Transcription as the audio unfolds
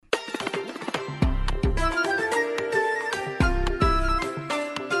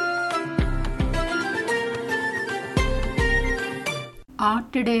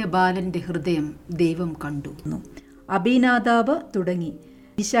ആട്ടിടയ ബാലന്റെ ഹൃദയം ദൈവം കണ്ടു. അബീനാദാബ് തുടങ്ങി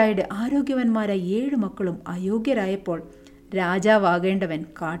ഈശായുടെ ആരോഗ്യവാന്മാരായ 7 മക്കളും അയോഗ്യരായപ്പോൾ രാജാവാകേണ്ടവൻ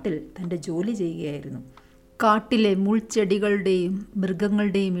കാട്ടിൽ തൻ്റെ ജോലി ചെയ്യുകയായിരുന്നു. കാട്ടിലെ മുൾച്ചെടികളുടെയും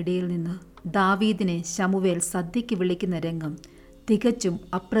മൃഗങ്ങളുടെയും ഇടയിൽ നിന്ന് ദാവീദിനെ ശമൂവേൽ സദ്യയ്ക്ക് വിളിക്കുന്ന രംഗം തികച്ചും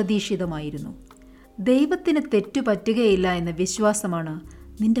അപ്രതീക്ഷിതമായിരുന്നു. ദൈവത്തിന് തെറ്റുപറ്റുകയില്ല എന്ന വിശ്വാസമാണ്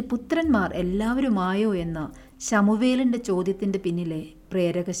നിന്റെ പുത്രന്മാർ എല്ലാവരുമായോ എന്ന ശമൂവേലിൻ്റെ ചോദ്യത്തിൻ്റെ പിന്നിലെ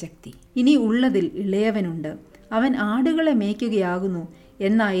പ്രേരകശക്തി. ഇനി ഉള്ളതിൽ ഇളയവനുണ്ട്, അവൻ ആടുകളെ മേയ്ക്കുകയാകുന്നു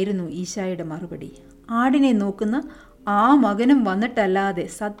എന്നായിരുന്നു ഈശായുടെ മറുപടി. ആടിനെ നോക്കുന്ന ആ മകനും വന്നിട്ടല്ലാതെ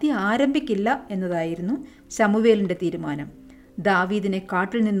സദ്യ ആരംഭിക്കില്ല എന്നതായിരുന്നു ശമൂവേലിൻ്റെ തീരുമാനം. ദാവീദിനെ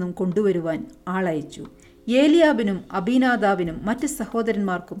കാട്ടിൽ നിന്നും കൊണ്ടുവരുവാൻ ആളയച്ചു. ഏലിയാബിനും അബീനാദാബിനും മറ്റ്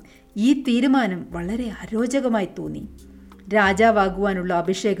സഹോദരന്മാർക്കും ഈ തീരുമാനം വളരെ അരോചകമായി തോന്നി. രാജാവാകുവാനുള്ള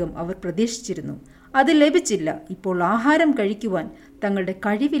അഭിഷേകം അവർ പ്രതീക്ഷിച്ചിരുന്നു. അത് ലഭിച്ചില്ല. ഇപ്പോൾ ആഹാരം കഴിക്കുവാൻ തങ്ങളുടെ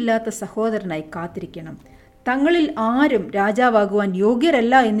കഴിവില്ലാത്ത സഹോദരനായി കാത്തിരിക്കണം. തങ്ങളിൽ ആരും രാജാവാകുവാൻ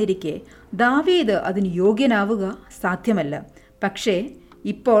യോഗ്യരല്ല എന്നിരിക്കെ ദാവീദ് അതിന് യോഗ്യനാവുക സാധ്യമല്ല. പക്ഷേ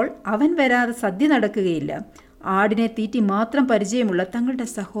ഇപ്പോൾ അവൻ വരാതെ സദ്യ നടക്കുകയില്ല. ആടിനെ തീറ്റി മാത്രം പരിചയമുള്ള തങ്ങളുടെ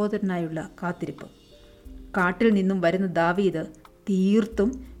സഹോദരനായുള്ള കാത്തിരിപ്പ്. കാട്ടിൽ നിന്നും വരുന്ന ദാവീദ് തീർത്തും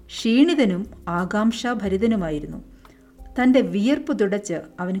ക്ഷീണിതനും ആകാംക്ഷാഭരിതനുമായിരുന്നു. തൻ്റെ വിയർപ്പ് തുടച്ച്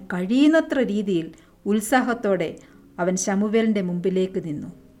അവന് കഴിയുന്നത്ര രീതിയിൽ ഉത്സാഹത്തോടെ അവൻ ശമൂവേലിൻ്റെ മുമ്പിലേക്ക് നിന്നു.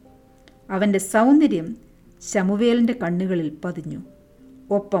 അവൻ്റെ സൗന്ദര്യം ശമൂവേലിൻ്റെ കണ്ണുകളിൽ പതിഞ്ഞു.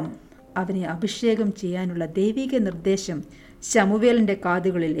 ഒപ്പം അവനെ അഭിഷേകം ചെയ്യാനുള്ള ദൈവിക നിർദ്ദേശം ശമൂവേലിൻ്റെ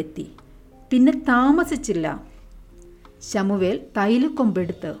കാതുകളിൽ എത്തി. പിന്നെ താമസിച്ചില്ല. ശമൂവേൽ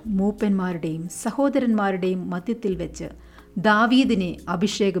തൈലക്കൊമ്പെടുത്ത് മൂപ്പന്മാരുടെയും സഹോദരന്മാരുടെയും മധ്യത്തിൽ വെച്ച് ദാവീദിനെ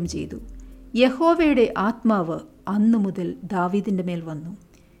അഭിഷേകം ചെയ്തു. യഹോവയുടെ ആത്മാവ് അന്നു മുതൽ ദാവീദിൻ്റെ മേൽ വന്നു.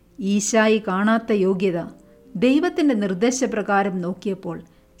 ഈശായി കാണാത്ത യോഗ്യത ദൈവത്തിൻ്റെ നിർദ്ദേശപ്രകാരം നോക്കിയപ്പോൾ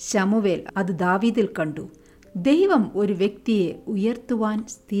ശമൂവേൽ അത് ദാവീദിൽ കണ്ടു. ദൈവം ഒരു വ്യക്തിയെ ഉയർത്തുവാൻ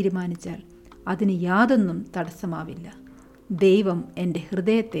തീരുമാനിച്ചാൽ അതിന് യാതൊന്നും തടസ്സമാവില്ല. ദൈവം എൻ്റെ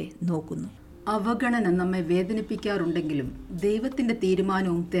ഹൃദയത്തെ നോക്കുന്നു. അവഗണന നമ്മെ വേദനിപ്പിക്കാറുണ്ടെങ്കിലും ദൈവത്തിൻ്റെ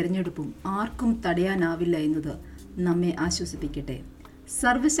തീരുമാനവും തെരഞ്ഞെടുപ്പും ആർക്കും തടയാനാവില്ല എന്നത് നമ്മെ ആശ്വസിപ്പിക്കട്ടെ.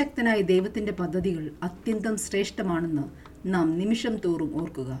 സർവശക്തനായ ദൈവത്തിൻ്റെ പദ്ധതികൾ അത്യന്തം ശ്രേഷ്ഠമാണെന്ന് നാം നിമിഷം തോറും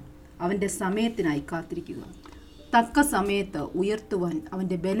ഓർക്കുക. അവൻ്റെ സമയത്തിനായി കാത്തിരിക്കുക. തക്ക സമയത്ത് ഉയർത്തുവാൻ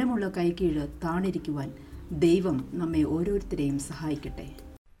അവൻ്റെ ബലമുള്ള കൈകീഴ് താണിരിക്കുവാൻ ദൈവം നമ്മെ ഓരോരുത്തരെയും സഹായിക്കട്ടെ.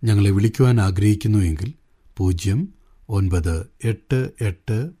 ഞങ്ങളെ വിളിക്കുവാൻ ആഗ്രഹിക്കുന്നുവെങ്കിൽ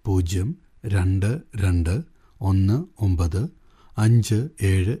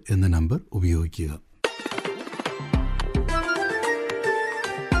 09880221957 എന്ന നമ്പർ ഉപയോഗിക്കുക.